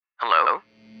Hello?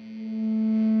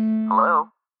 Hello?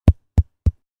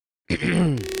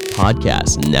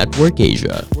 Podcast Network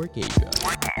Asia.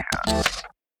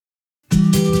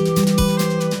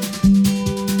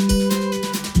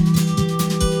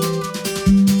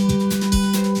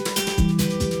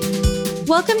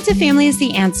 Welcome to Family is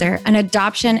the Answer, an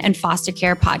adoption and foster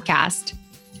care podcast.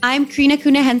 I'm Krina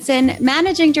Kuna Henson,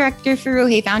 Managing Director for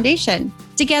Rohe Foundation.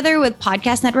 Together with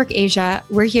Podcast Network Asia,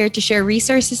 we're here to share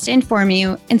resources to inform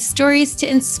you and stories to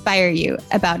inspire you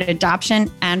about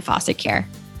adoption and foster care.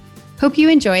 Hope you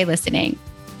enjoy listening.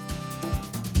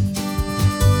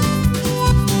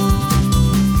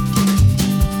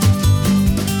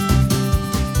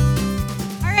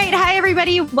 Hi,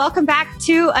 everybody. Welcome back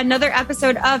to another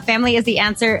episode of Family is the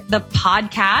Answer, the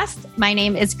podcast. My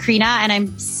name is Krina, and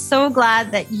I'm so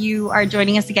glad that you are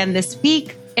joining us again this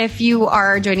week. If you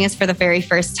are joining us for the very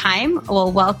first time,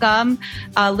 well, welcome.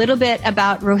 A little bit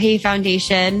about Rohe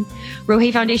Foundation.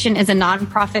 Rohe Foundation is a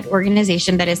nonprofit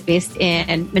organization that is based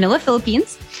in Manila,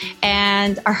 Philippines.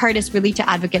 And our heart is really to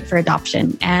advocate for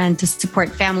adoption and to support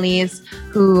families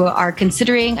who are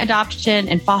considering adoption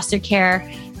and foster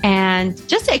care, and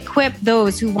just to equip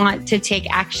those who want to take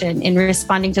action in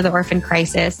responding to the orphan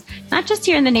crisis, not just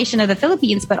here in the nation of the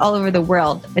Philippines, but all over the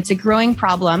world. It's a growing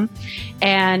problem.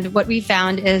 And what we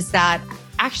found is that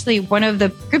actually one of the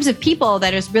groups of people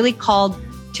that is really called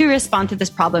to respond to this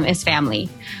problem is family.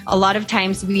 A lot of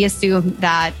times we assume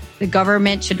that the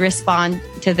government should respond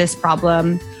to this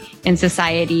problem in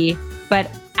society, but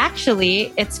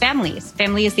actually, it's families.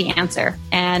 Family is the answer.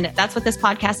 And that's what this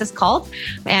podcast is called.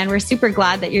 And we're super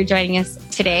glad that you're joining us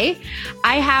today.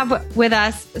 I have with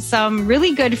us some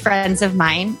really good friends of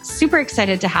mine. Super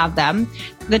excited to have them.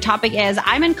 The topic is,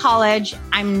 I'm in college.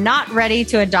 I'm not ready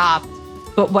to adopt,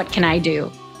 but what can I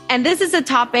do? And this is a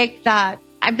topic that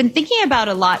I've been thinking about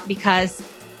a lot because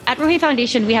at Rohe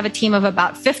Foundation, we have a team of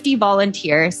about 50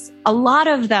 volunteers. A lot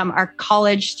of them are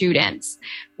college students,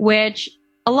 which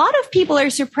a lot of people are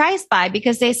surprised by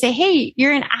because they say, hey,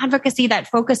 you're an advocacy that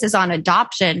focuses on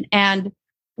adoption. And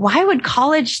why would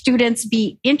college students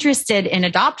be interested in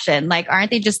adoption? Like,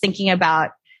 aren't they just thinking about,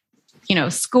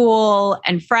 school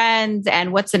and friends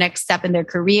and what's the next step in their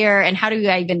career? And how do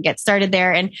I even get started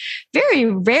there? And very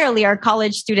rarely are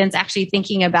college students actually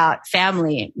thinking about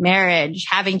family, marriage,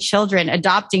 having children,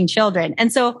 adopting children.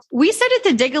 And so we started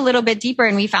to dig a little bit deeper,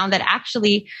 and we found that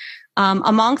actually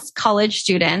amongst college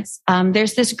students,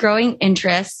 there's this growing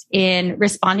interest in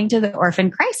responding to the orphan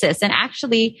crisis. And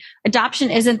actually, adoption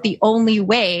isn't the only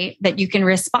way that you can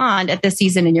respond at this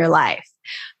season in your life.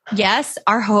 Yes,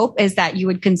 our hope is that you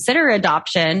would consider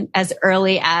adoption as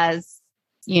early as,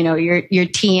 your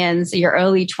teens, your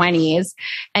early 20s.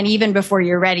 And even before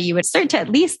you're ready, you would start to at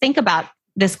least think about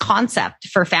this concept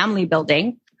for family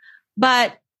building.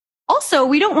 But also,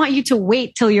 we don't want you to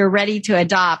wait till you're ready to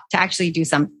adopt to actually do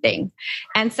something.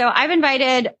 And so I've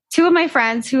invited two of my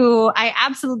friends who I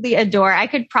absolutely adore. I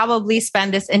could probably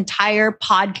spend this entire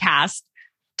podcast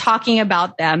talking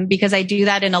about them because I do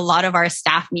that in a lot of our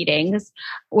staff meetings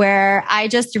where I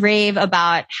just rave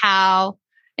about how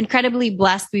incredibly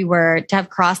blessed we were to have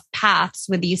crossed paths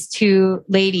with these two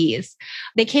ladies.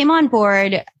 They came on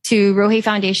board to Rohe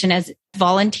Foundation as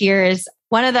volunteers.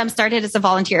 One of them started as a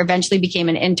volunteer, eventually became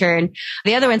an intern.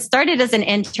 The other one started as an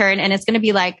intern, and it's going to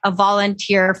be like a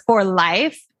volunteer for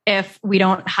life if we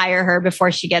don't hire her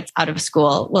before she gets out of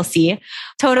school. We'll see.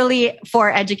 Totally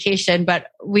for education, but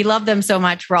we love them so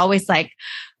much. We're always like,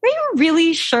 are you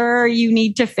really sure you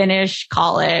need to finish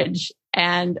college?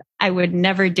 And I would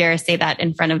never dare say that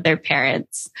in front of their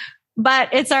parents. But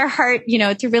it's our heart,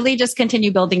 to really just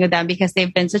continue building with them because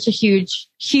they've been such a huge,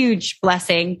 huge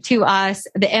blessing to us.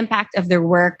 The impact of their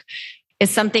work is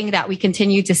something that we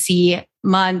continue to see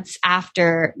months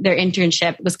after their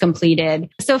internship was completed.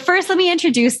 So first, let me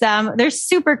introduce them. They're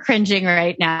super cringing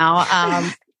right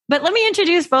now. But let me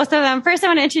introduce both of them. First, I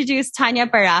want to introduce Tanya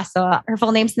Paraso. Her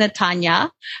full name's Natanya,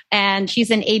 and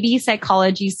she's an AB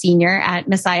Psychology senior at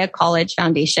Messiah College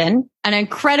Foundation, an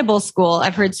incredible school.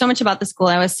 I've heard so much about the school.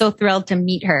 I was so thrilled to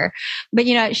meet her. But,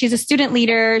 she's a student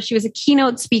leader. She was a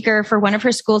keynote speaker for one of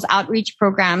her school's outreach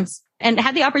programs and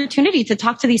had the opportunity to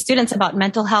talk to these students about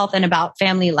mental health and about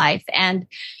family life. And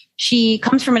she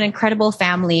comes from an incredible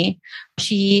family.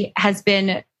 She has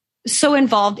been so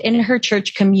involved in her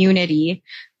church community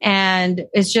and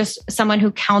is just someone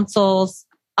who counsels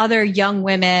other young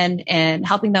women and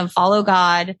helping them follow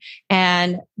God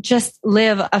and just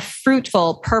live a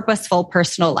fruitful, purposeful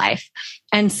personal life.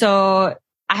 And so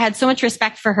I had so much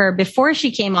respect for her before she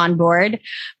came on board.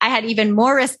 I had even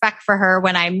more respect for her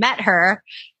when I met her.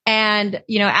 And,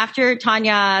 after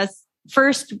Tanya's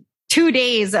first 2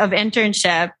 days of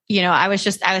internship, I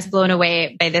was blown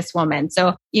away by this woman.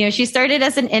 So, she started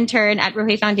as an intern at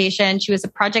Rohe Foundation. She was a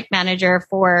project manager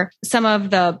for some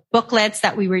of the booklets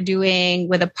that we were doing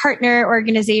with a partner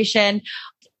organization.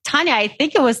 Tanya, I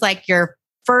think it was like your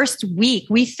first week,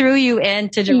 we threw you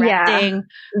into directing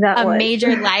a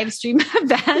major live stream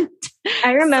event.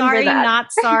 I remember Sorry, that.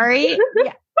 Not sorry.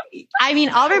 Yeah. I mean,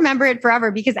 I'll remember it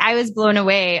forever because I was blown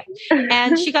away.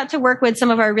 And she got to work with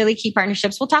some of our really key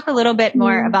partnerships. We'll talk a little bit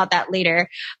more about that later.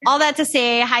 All that to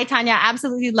say, hi, Tanya.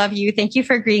 Absolutely love you. Thank you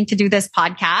for agreeing to do this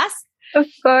podcast. Of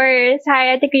course.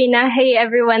 Hi, Ate Krina. Hey,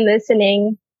 everyone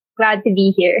listening. Glad to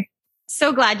be here.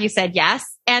 So glad you said yes.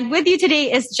 And with you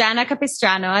today is Jana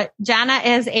Capistrano. Jana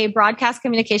is a broadcast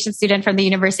communication student from the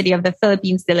University of the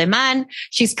Philippines, Diliman.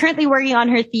 She's currently working on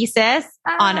her thesis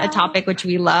on a topic which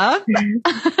we love.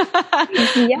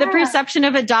 The perception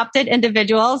of adopted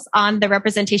individuals on the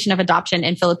representation of adoption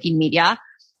in Philippine media.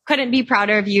 Couldn't be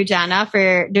prouder of you, Jana,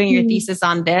 for doing your thesis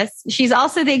on this. She's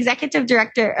also the executive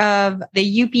director of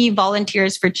the UP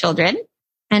Volunteers for Children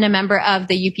and a member of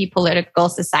the UP Political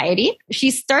Society.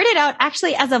 She started out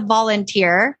actually as a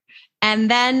volunteer, and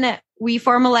then we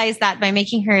formalized that by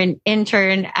making her an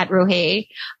intern at Rohe.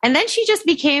 And then she just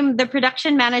became the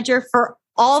production manager for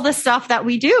all the stuff that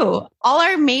we do. All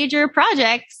our major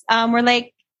projects, we're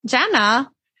like, Jana,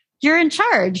 you're in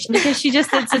charge, because she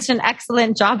just did such an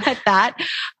excellent job at that.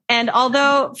 And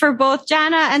although for both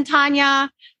Jana and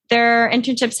Tanya, their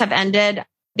internships have ended,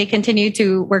 they continue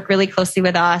to work really closely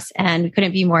with us, and we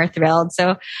couldn't be more thrilled.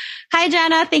 So, hi,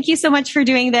 Jana. Thank you so much for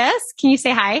doing this. Can you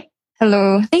say hi?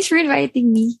 Hello. Thanks for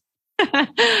inviting me.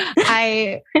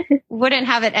 I wouldn't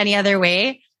have it any other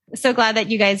way. So glad that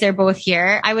you guys are both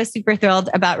here. I was super thrilled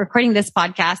about recording this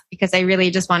podcast because I really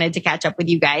just wanted to catch up with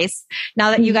you guys.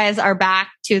 Now that you guys are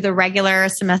back to the regular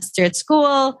semester at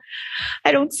school,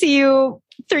 I don't see you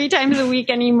 3 times a week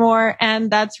anymore.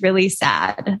 And that's really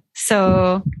sad.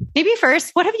 So maybe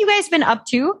first, what have you guys been up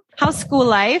to? How's school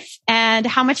life? And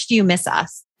how much do you miss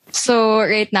us? So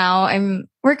right now I'm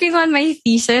working on my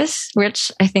thesis,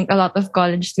 which I think a lot of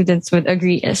college students would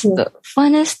agree is the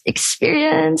funnest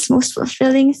experience, most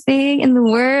fulfilling thing in the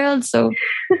world. So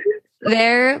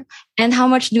there. And how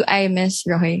much do I miss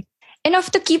Rohe?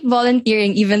 Enough to keep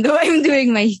volunteering even though I'm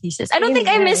doing my thesis. I don't think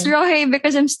I miss Rohe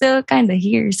because I'm still kind of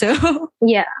here. So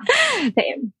yeah,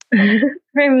 same.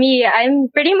 For me, I'm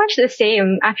pretty much the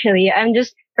same, actually. I'm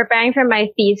just preparing for my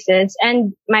thesis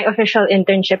and my official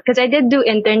internship, because I did do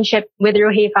internship with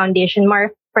Rohe Foundation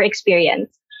more for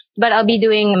experience. But I'll be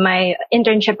doing my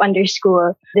internship under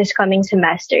school this coming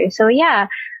semester. So yeah.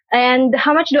 And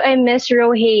how much do I miss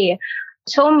Rohe?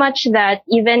 So much that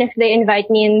even if they invite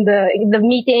me in the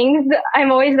meetings,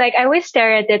 I'm always like, I always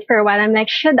stare at it for a while. I'm like,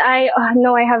 should I? Oh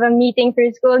no, I have a meeting for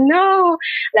school. No,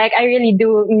 like I really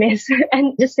do miss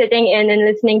and just sitting in and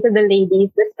listening to the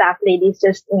ladies, the staff ladies,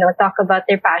 just, talk about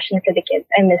their passion for the kids.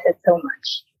 I miss it so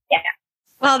much. Yeah.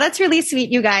 Well, that's really sweet,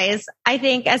 you guys. I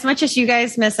think as much as you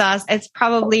guys miss us, it's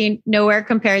probably nowhere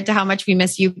compared to how much we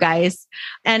miss you guys.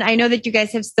 And I know that you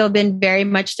guys have still been very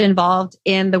much involved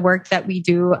in the work that we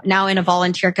do now in a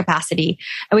volunteer capacity.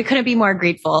 And we couldn't be more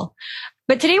grateful.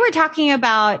 But today we're talking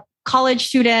about college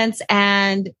students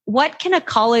and what can a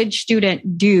college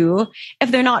student do if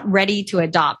they're not ready to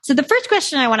adopt. So the first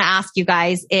question I want to ask you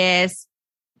guys is,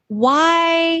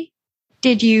 why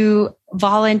did you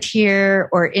volunteer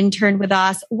or intern with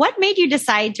us? What made you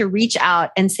decide to reach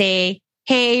out and say,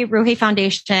 hey, Rohe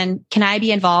Foundation, can I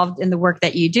be involved in the work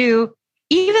that you do?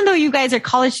 Even though you guys are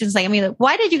college students,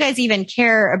 why did you guys even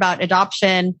care about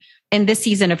adoption in this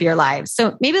season of your lives?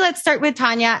 So maybe let's start with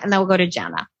Tanya and then we'll go to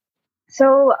Jana.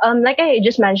 So, like I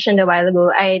just mentioned a while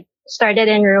ago, I started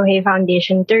in Rohe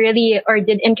Foundation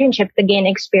did internship to gain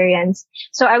experience.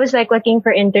 So I was looking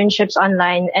for internships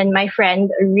online, and my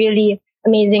friend, a really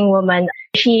amazing woman,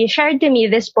 she shared to me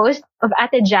this post of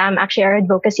Ate Jam, actually our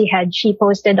advocacy head. She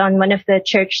posted on one of the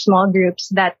church small groups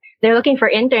that they're looking for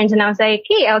interns. And I was like,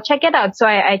 hey, I'll check it out. So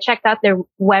I checked out their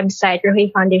website,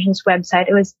 Rohe Foundation's website.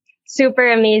 It was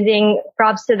super amazing.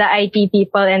 Props to the IT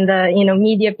people and the,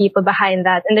 media people behind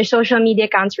that. And their social media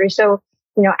accounts were so,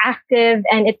 active,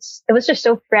 and it was just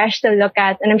so fresh to look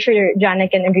at. And I'm sure Jana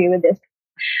can agree with this.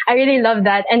 I really love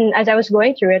that. And as I was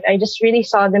going through it, I just really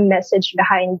saw the message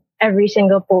behind every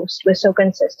single post was so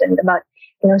consistent about,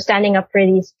 standing up for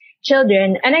these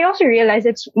children. And I also realized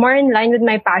it's more in line with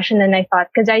my passion than I thought,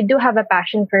 because I do have a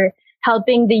passion for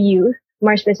helping the youth,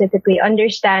 more specifically,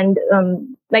 understand,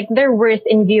 their worth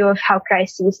in view of how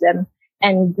Christ sees them,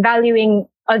 and valuing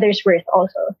others' worth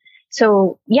also.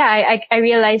 So yeah, I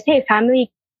realized, hey,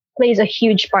 family plays a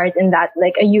huge part in that,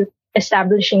 like a youth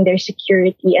establishing their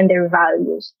security and their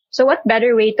values. So what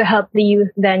better way to help the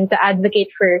youth than to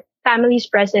advocate for families'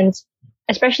 presence,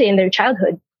 especially in their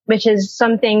childhood, which is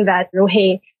something that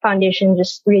Rohe Foundation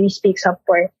just really speaks up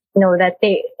for. That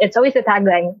it's always the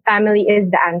tagline, family is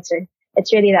the answer.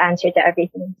 It's really the answer to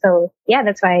everything. So yeah,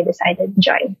 that's why I decided to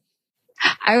join.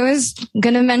 I was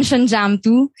gonna mention Jam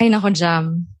too. Ay nako,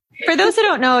 Jam. For those who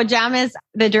don't know, Jam is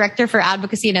the director for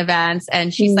advocacy and events,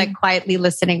 and she's like quietly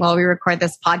listening while we record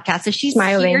this podcast. So she's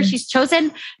smiling. Here. She's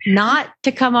chosen not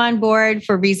to come on board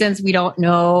for reasons we don't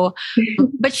know,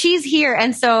 but she's here.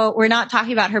 And so we're not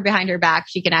talking about her behind her back.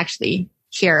 She can actually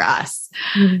hear us.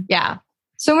 Yeah.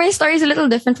 So my story is a little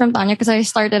different from Tanya because I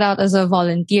started out as a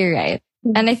volunteer, right?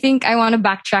 And I think I want to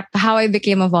backtrack to how I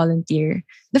became a volunteer.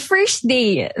 The first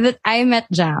day that I met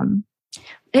Jam,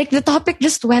 like the topic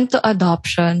just went to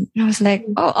adoption. And I was like,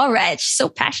 oh, all right. She's so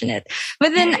passionate.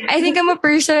 But then I think I'm a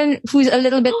person who's a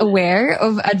little bit aware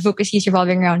of advocacies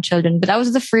revolving around children. But that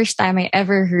was the first time I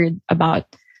ever heard about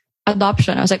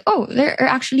adoption. I was like, oh, there are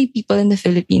actually people in the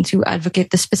Philippines who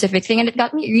advocate this specific thing. And it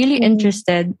got me really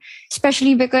interested,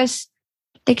 especially because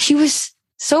like she was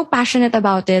so passionate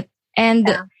about it. And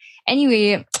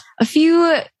anyway, a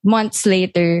few months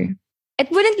later, it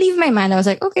wouldn't leave my mind. I was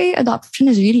like, okay, adoption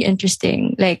is really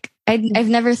interesting. Like, I've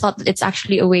never thought that it's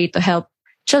actually a way to help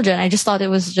children. I just thought it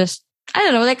was just, I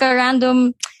don't know, like a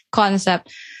random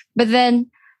concept. But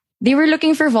then they were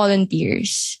looking for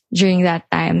volunteers during that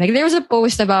time. Like, there was a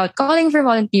post about calling for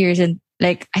volunteers. And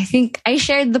like, I think I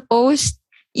shared the post,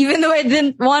 even though I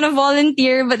didn't want to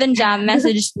volunteer. But then Jam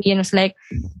messaged me and was like,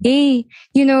 hey,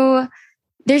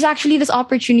 there's actually this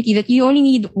opportunity that you only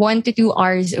need 1 to 2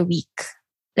 hours a week.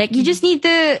 Like, you just need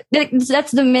to,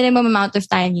 that's the minimum amount of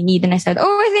time you need. And I said,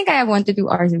 oh, I think I have 1 to 2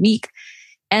 hours a week.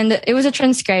 And it was a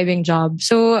transcribing job.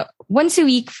 So once a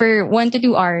week for 1 to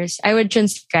 2 hours, I would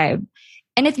transcribe.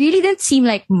 And it really didn't seem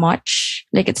like much.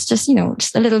 Like, it's just,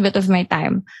 just a little bit of my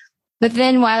time. But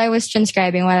then while I was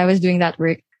transcribing, while I was doing that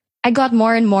work, I got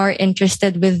more and more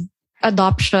interested with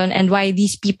adoption and why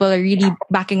these people are really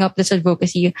backing up this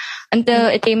advocacy until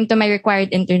it came to my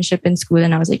required internship in school.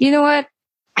 And I was like, you know what?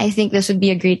 I think this would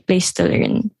be a great place to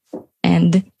learn.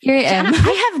 And here I am.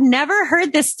 I have never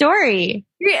heard this story.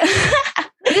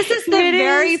 This is the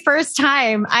very first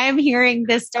time I am hearing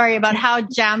this story about how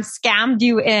Jam scammed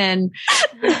you in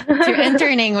to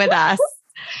interning with us.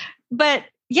 But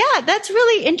yeah, that's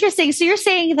really interesting. So you're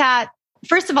saying that,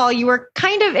 first of all, you were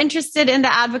kind of interested in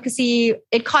the advocacy.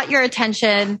 It caught your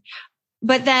attention,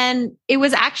 but then it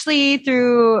was actually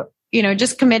through,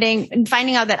 just committing and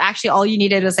finding out that actually all you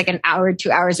needed was like 1 hour, 2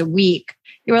 hours a week.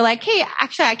 You were like, hey,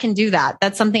 actually, I can do that.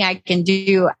 That's something I can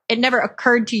do. It never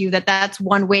occurred to you that that's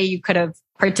one way you could have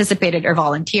participated or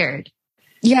volunteered.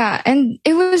 Yeah. And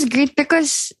it was great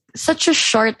because such a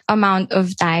short amount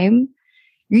of time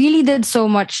really did so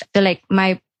much to like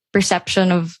my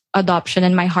perception of adoption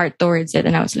and my heart towards it.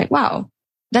 And I was like, wow,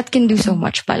 that can do so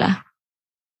much pala.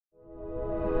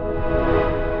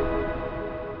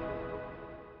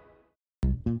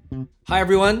 Hi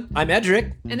everyone, I'm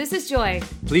Edric. And this is Joy.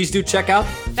 Please do check out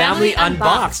Family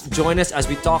Unboxed. Join us as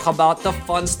we talk about the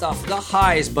fun stuff, the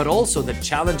highs, but also the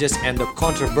challenges and the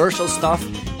controversial stuff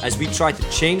as we try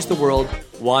to change the world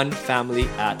one family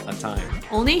at a time.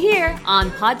 Only here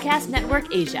on Podcast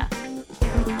Network Asia.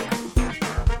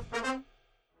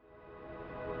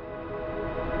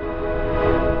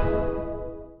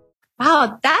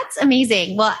 Wow, that's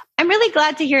amazing. Well, I'm really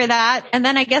glad to hear that. And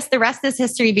then I guess the rest is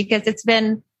history because it's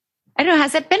been, I don't know,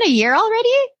 has it been a year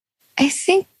already? I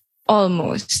think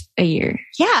almost a year.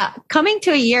 Yeah, coming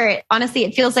to a year, honestly,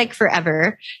 it feels like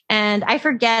forever. And I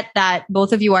forget that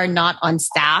both of you are not on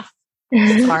staff.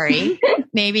 Sorry.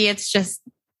 Maybe it's just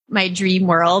my dream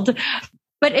world.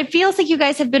 But it feels like you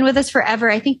guys have been with us forever.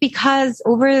 I think because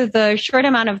over the short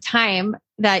amount of time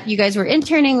that you guys were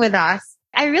interning with us,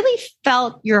 I really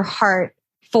felt your heart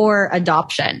for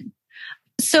adoption.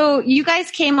 So you guys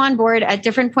came on board at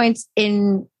different points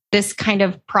in this kind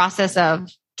of process of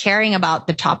caring about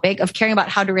the topic, of caring about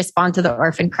how to respond to the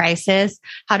orphan crisis,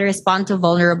 how to respond to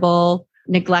vulnerable,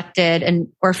 neglected, and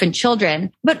orphan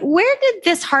children. But where did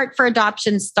this heart for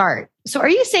adoption start? So are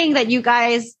you saying that you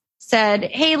guys said,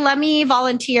 hey, let me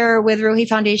volunteer with Rohe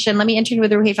Foundation, let me intern with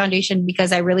the Rohe Foundation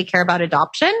because I really care about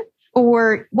adoption?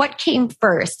 Or what came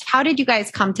first? How did you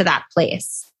guys come to that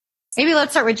place? Maybe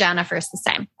let's start with Jana first this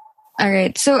time. All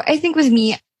right. So I think with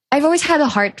me, I've always had a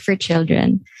heart for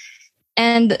children.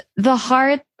 And the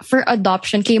heart for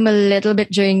adoption came a little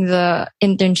bit during the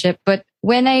internship. But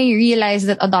when I realized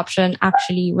that adoption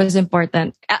actually was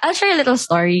important, I'll share a little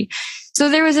story. So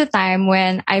there was a time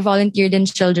when I volunteered in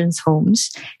children's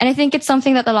homes. And I think it's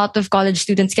something that a lot of college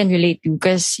students can relate to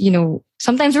because,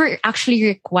 sometimes we're actually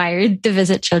required to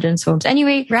visit children's homes.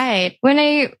 Anyway, Right. when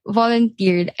I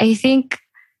volunteered, I think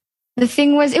the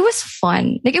thing was, it was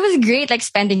fun. Like, it was great, like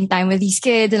spending time with these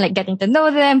kids and like getting to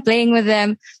know them, playing with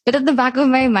them. But at the back of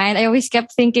my mind, I always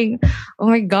kept thinking, oh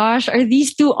my gosh, are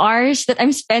these 2 hours that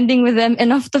I'm spending with them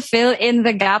enough to fill in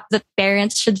the gap that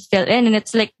parents should fill in? And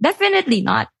it's like, definitely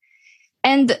not.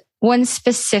 And one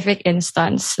specific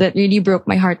instance that really broke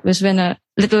my heart was when a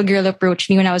little girl approached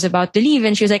me when I was about to leave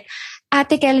and she was like,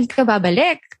 Ate, kailan ka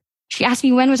babalik? She asked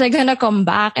me when was I gonna come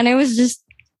back? And I was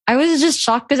just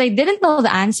shocked because I didn't know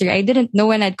the answer. I didn't know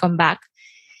when I'd come back.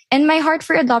 And my heart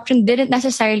for adoption didn't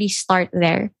necessarily start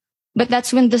there. But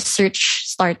that's when the search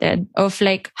started of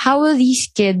like, how will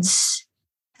these kids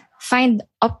find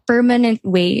a permanent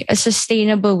way, a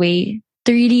sustainable way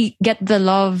to really get the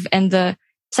love and the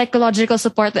psychological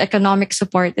support, the economic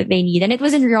support that they need. And it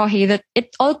was in Rohe that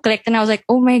it all clicked and I was like,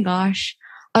 oh my gosh,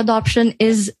 adoption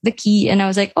is the key. And I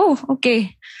was like, oh,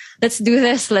 okay, let's do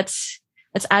this. Let's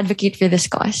advocate for this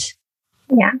cause.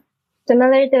 Yeah.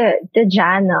 Similar to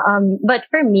Jan. But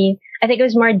for me, I think it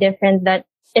was more different that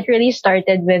it really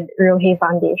started with Rohe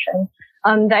Foundation.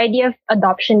 The idea of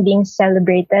adoption being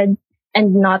celebrated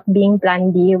and not being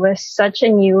plan B was such a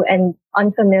new and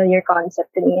unfamiliar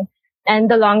concept to me.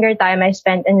 And the longer time I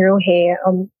spent in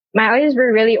Rohe, my eyes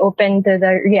were really open to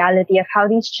the reality of how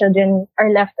these children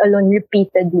are left alone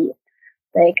repeatedly.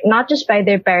 Like, not just by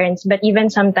their parents, but even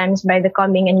sometimes by the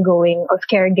coming and going of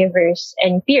caregivers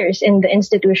and peers in the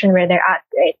institution where they're at,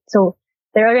 right? So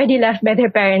they're already left by their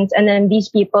parents, and then these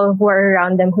people who are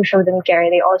around them who show them care,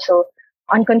 they also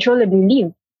uncontrollably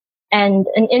leave. And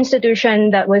an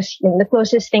institution that was the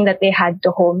closest thing that they had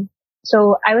to home.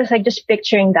 So I was like just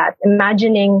picturing that,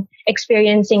 imagining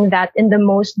experiencing that in the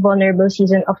most vulnerable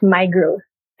season of my growth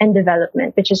and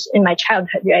development, which is in my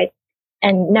childhood, right?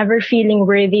 And never feeling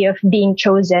worthy of being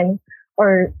chosen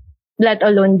or let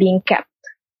alone being kept.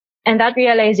 And that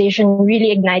realization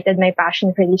really ignited my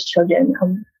passion for these children.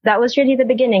 That was really the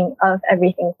beginning of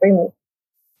everything for me.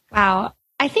 Wow.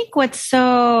 I think what's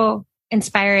so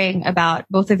inspiring about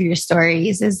both of your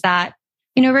stories is that,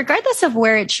 regardless of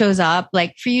where it shows up,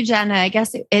 like for you, Jana, I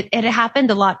guess it happened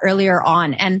a lot earlier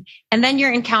on. And then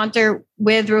your encounter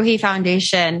with Rohe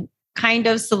Foundation kind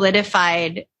of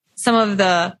solidified some of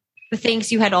the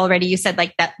things you had already, you said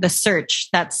like that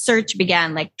search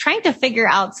began, like trying to figure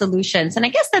out solutions. And I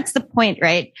guess that's the point,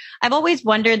 right? I've always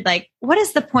wondered, like, what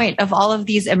is the point of all of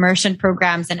these immersion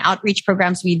programs and outreach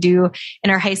programs we do in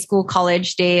our high school,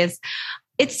 college days?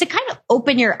 It's to kind of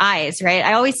open your eyes, right?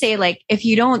 I always say, like, if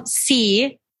you don't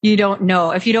see, you don't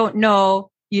know. If you don't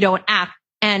know, you don't act.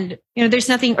 And, there's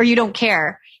nothing, or you don't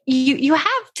care. You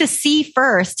have to see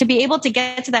first to be able to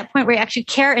get to that point where you actually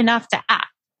care enough to act.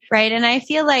 Right. And I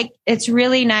feel like it's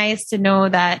really nice to know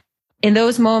that in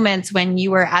those moments when you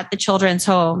were at the children's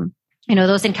home,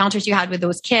 those encounters you had with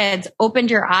those kids opened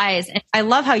your eyes. And I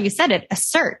love how you said it, a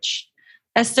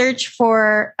search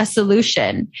for a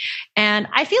solution. And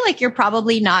I feel like you're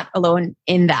probably not alone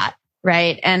in that.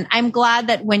 Right. And I'm glad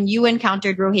that when you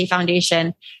encountered Rohe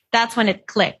Foundation, that's when it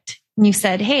clicked. And you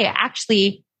said, hey,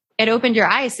 actually, it opened your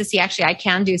eyes to see, actually, I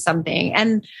can do something.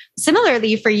 And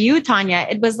similarly for you, Tanya,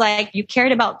 it was like you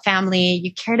cared about family,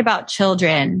 you cared about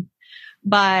children,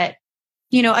 but,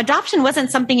 adoption wasn't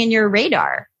something in your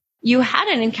radar. You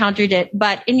hadn't encountered it,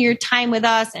 but in your time with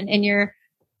us and in your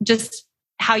just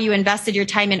how you invested your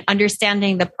time in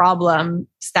understanding the problems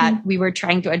that we were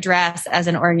trying to address as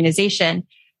an organization,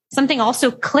 something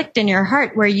also clicked in your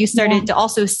heart where you started to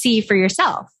also see for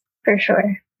yourself. For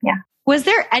sure. Yeah. Was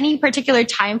there any particular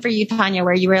time for you, Tanya,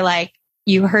 where you were like,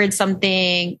 you heard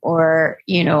something or,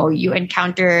 you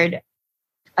encountered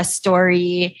a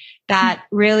story that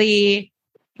really,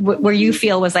 where you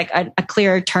feel was like a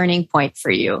clear turning point for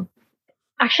you?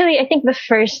 Actually, I think the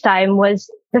first time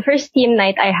was the first team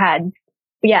night I had.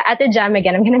 Yeah, at the Jam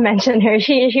again, I'm going to mention her.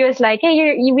 She was like,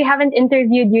 hey, we haven't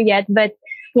interviewed you yet, but,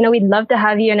 we'd love to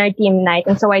have you in our team night.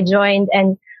 And so I joined,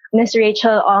 and Miss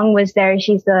Rachel Ong was there.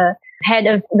 She's the head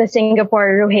of the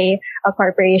Singapore Rohe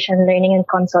Corporation Learning and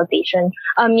Consultation.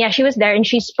 She was there and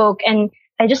she spoke, and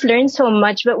I just learned so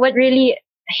much. But what really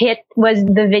hit was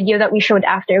the video that we showed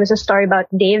after. It was a story about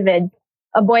David,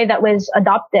 a boy that was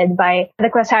adopted by the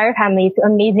Quasara family, to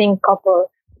amazing couple.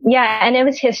 Yeah, and it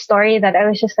was his story that I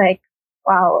was just like,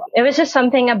 wow. It was just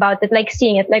something about it, like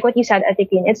seeing it, like what you said, Ate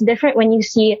Queen. It's different when you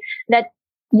see that,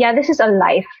 yeah, this is a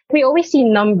life. We always see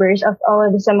numbers of all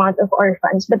of this amount of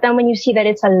orphans, but then when you see that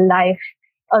it's a life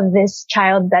of this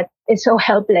child that is so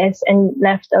helpless and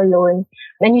left alone,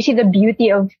 then you see the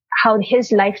beauty of how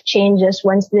his life changes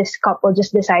once this couple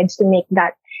just decides to make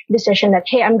that decision that,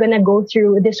 hey, I'm going to go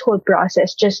through this whole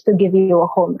process just to give you a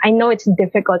home. I know it's a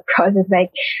difficult process,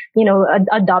 like,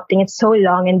 adopting. It's so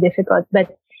long and difficult,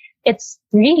 but it's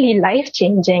really life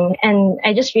changing. And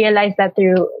I just realized that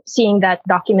through seeing that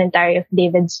documentary of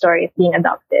David's story of being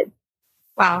adopted.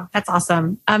 Wow, that's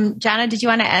awesome. Jana, did you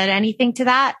want to add anything to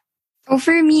that? Oh,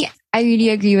 for me, I really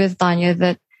agree with Tanya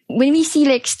that when we see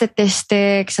like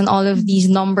statistics and all of these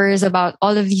numbers about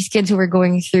all of these kids who are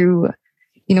going through,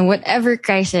 whatever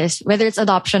crisis, whether it's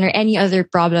adoption or any other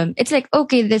problem, it's like,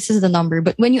 okay, this is the number.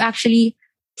 But when you actually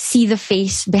see the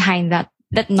face behind that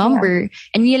number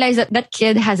and realize that that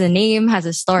kid has a name, has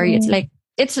a story, it's like,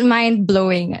 it's mind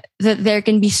blowing that there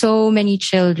can be so many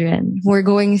children who are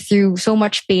going through so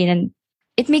much pain, and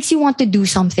it makes you want to do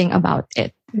something about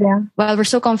it. Yeah. While we're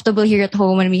so comfortable here at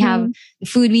home and we have the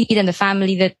food we eat and the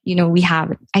family that, we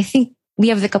have, I think we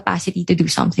have the capacity to do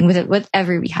something with it,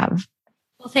 whatever we have.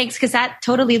 Well, thanks, because that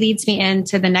totally leads me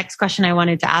into the next question I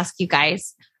wanted to ask you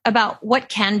guys about what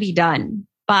can be done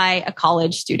by a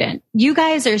college student. You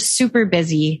guys are super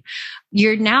busy.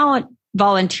 You're now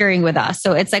volunteering with us.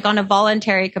 So it's like on a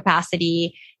voluntary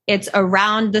capacity. It's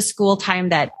around the school time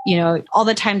that, all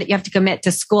the time that you have to commit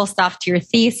to school stuff, to your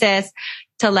thesis,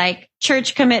 to like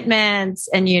church commitments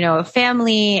and,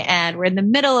 family. And we're in the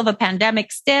middle of a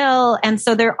pandemic still. And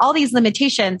so there are all these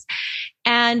limitations.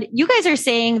 And you guys are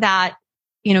saying that,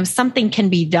 something can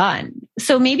be done.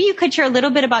 So maybe you could share a little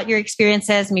bit about your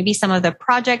experiences, maybe some of the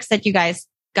projects that you guys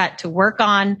got to work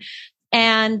on,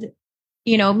 and,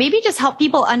 maybe just help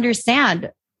people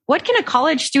understand what can a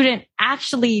college student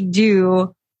actually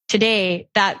do today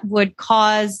that would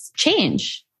cause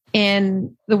change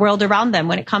in the world around them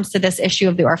when it comes to this issue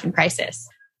of the orphan crisis.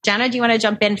 Jana, do you want to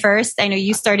jump in first? I know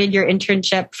you started your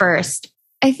internship first.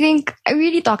 I think I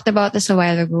really talked about this a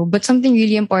while ago, but something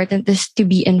really important is to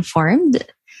be informed.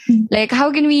 Like,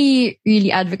 how can we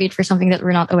really advocate for something that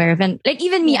we're not aware of? And like,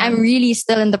 even me, I'm really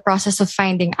still in the process of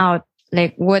finding out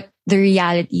like what the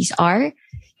realities are.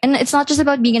 And it's not just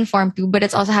about being informed too, but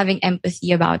it's also having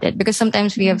empathy about it, because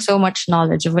sometimes we have so much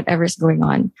knowledge of whatever's going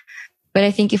on. But I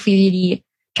think if we really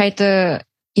try to,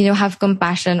 have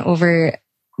compassion over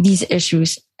these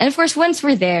issues, and of course, once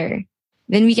we're there,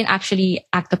 then we can actually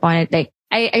act upon it. Like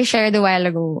I shared a while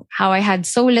ago how I had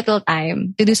so little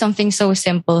time to do something so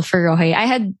simple for Rohe. I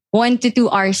had 1 to 2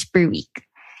 hours per week.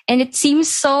 And it seems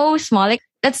so small. Like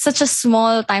that's such a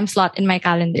small time slot in my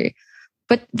calendar.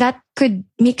 But that could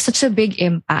make such a big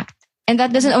impact. And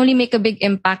that doesn't only make a big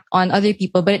impact on other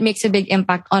people, but it makes a big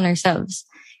impact on ourselves.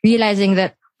 Realizing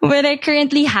that what I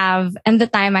currently have and the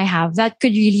time I have, that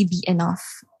could really be enough.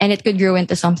 And it could grow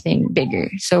into something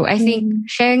bigger. So I think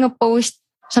sharing a post,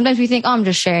 sometimes we think, I'm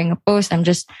just sharing a post. I'm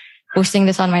just posting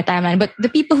this on my timeline. But the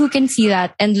people who can see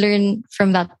that and learn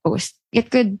from that post,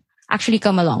 it could actually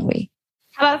come a long way.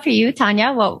 How about for you,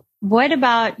 Tanya? What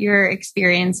about your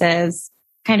experiences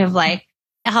kind of like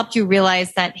helped you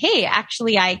realize that, hey,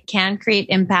 actually I can create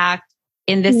impact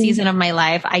in this season of my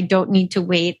life. I don't need to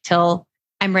wait till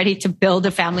I'm ready to build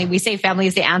a family. We say family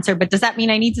is the answer, but does that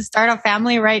mean I need to start a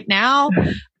family right now?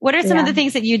 What are some of the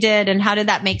things that you did and how did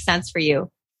that make sense for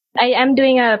you? I am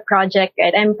doing a project,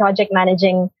 right? I'm project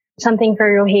managing something for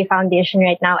Rohe Foundation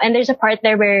right now. And there's a part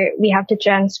there where we have to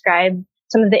transcribe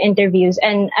some of the interviews.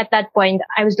 And at that point,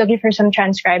 I was looking for some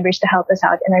transcribers to help us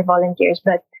out and our volunteers,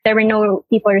 but there were no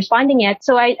people responding yet.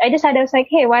 So I decided, I was like,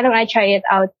 hey, why don't I try it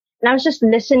out? And I was just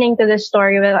listening to the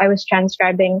story while I was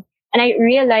transcribing. And I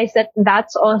realized that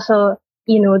that's also,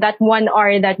 that 1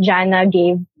 hour that Jana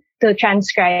gave to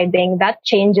transcribing, that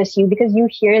changes you because you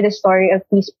hear the story of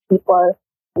these people,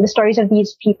 the stories of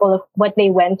these people, of what they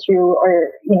went through,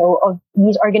 or, of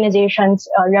these organizations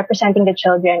representing the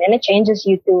children, and it changes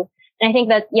you too. And I think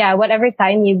that, whatever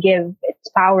time you give, it's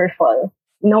powerful,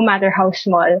 no matter how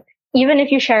small, even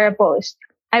if you share a post.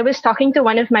 I was talking to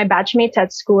one of my batchmates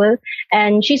at school,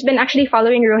 and she's been actually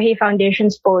following Rohe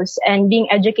Foundation's posts and being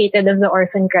educated of the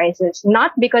orphan crisis,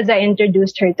 not because I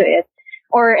introduced her to it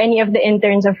or any of the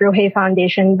interns of Rohe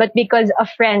Foundation, but because a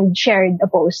friend shared a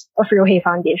post of Rohe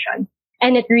Foundation.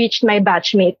 And it reached my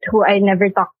batchmate who I never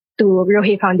talked to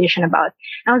Rohe Foundation about.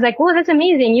 I was like, oh, that's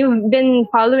amazing. You've been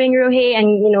following Rohe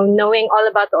and, knowing all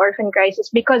about the orphan crisis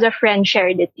because a friend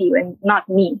shared it to you and not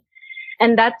me.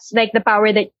 And that's like the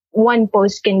power that one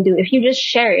post can do if you just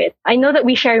share it. I know that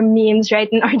we share memes, right?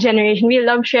 In our generation, we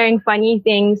love sharing funny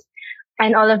things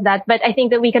and all of that. But I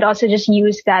think that we could also just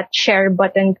use that share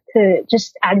button to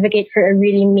just advocate for a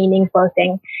really meaningful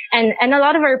thing. And a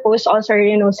lot of our posts also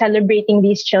are, celebrating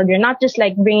these children, not just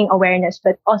like bringing awareness,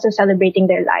 but also celebrating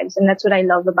their lives. And that's what I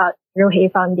love about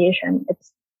Rohe Foundation.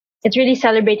 It's it's really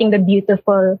celebrating the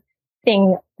beautiful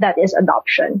thing that is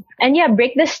adoption. And yeah,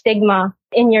 break the stigma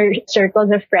in your circles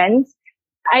of friends.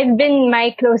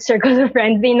 My close circles of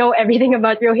friends, they know everything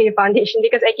about Rohe Foundation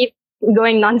because I keep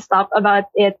going nonstop about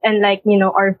it and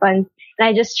orphans. And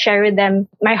I just share with them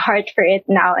my heart for it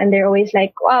now. And they're always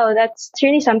like, wow, that's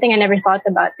really something I never thought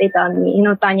about. They tell me,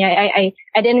 Tanya, I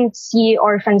didn't see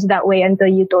orphans that way until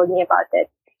you told me about it.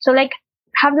 So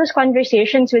have those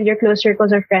conversations with your close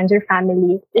circles of friends or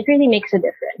family. It really makes a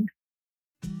difference.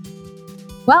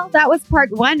 Well, that was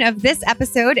part 1 of this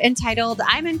episode entitled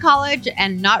I'm in college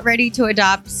and not ready to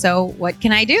adopt, so what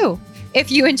can I do? If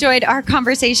you enjoyed our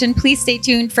conversation, please stay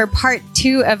tuned for part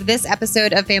 2 of this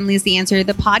episode of Family is the Answer,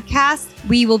 the podcast.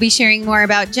 We will be sharing more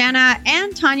about Jana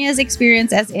and Tanya's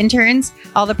experience as interns,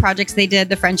 all the projects they did,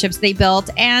 the friendships they built,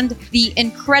 and the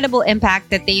incredible impact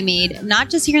that they made, not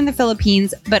just here in the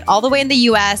Philippines, but all the way in the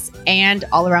US and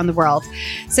all around the world.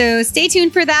 So stay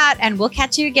tuned for that, and we'll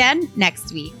catch you again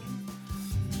next week.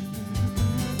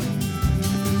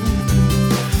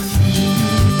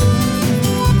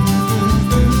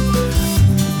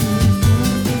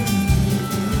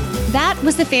 That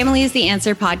was the Family is the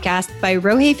Answer podcast by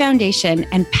Rohe Foundation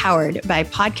and powered by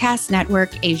Podcast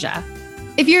Network Asia.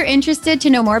 If you're interested to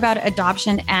know more about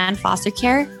adoption and foster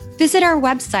care, visit our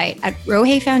website at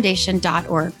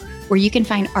rohefoundation.org, where you can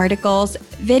find articles,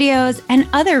 videos, and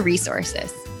other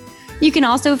resources. You can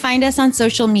also find us on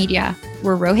social media.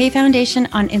 We're Rohe Foundation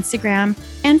on Instagram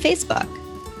and Facebook.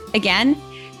 Again,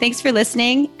 thanks for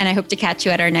listening, and I hope to catch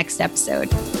you at our next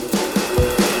episode.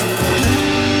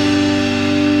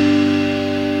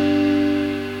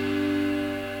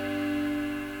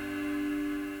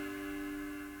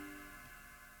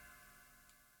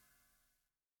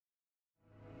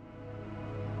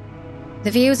 The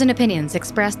views and opinions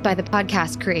expressed by the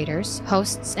podcast creators,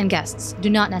 hosts, and guests do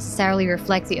not necessarily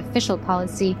reflect the official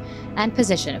policy and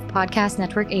position of Podcast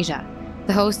Network Asia,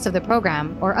 the hosts of the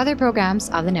program, or other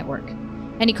programs of the network.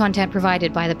 Any content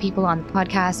provided by the people on the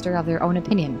podcast are of their own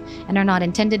opinion and are not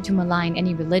intended to malign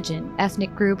any religion,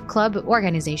 ethnic group, club,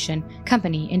 organization,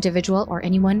 company, individual, or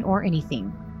anyone or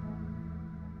anything.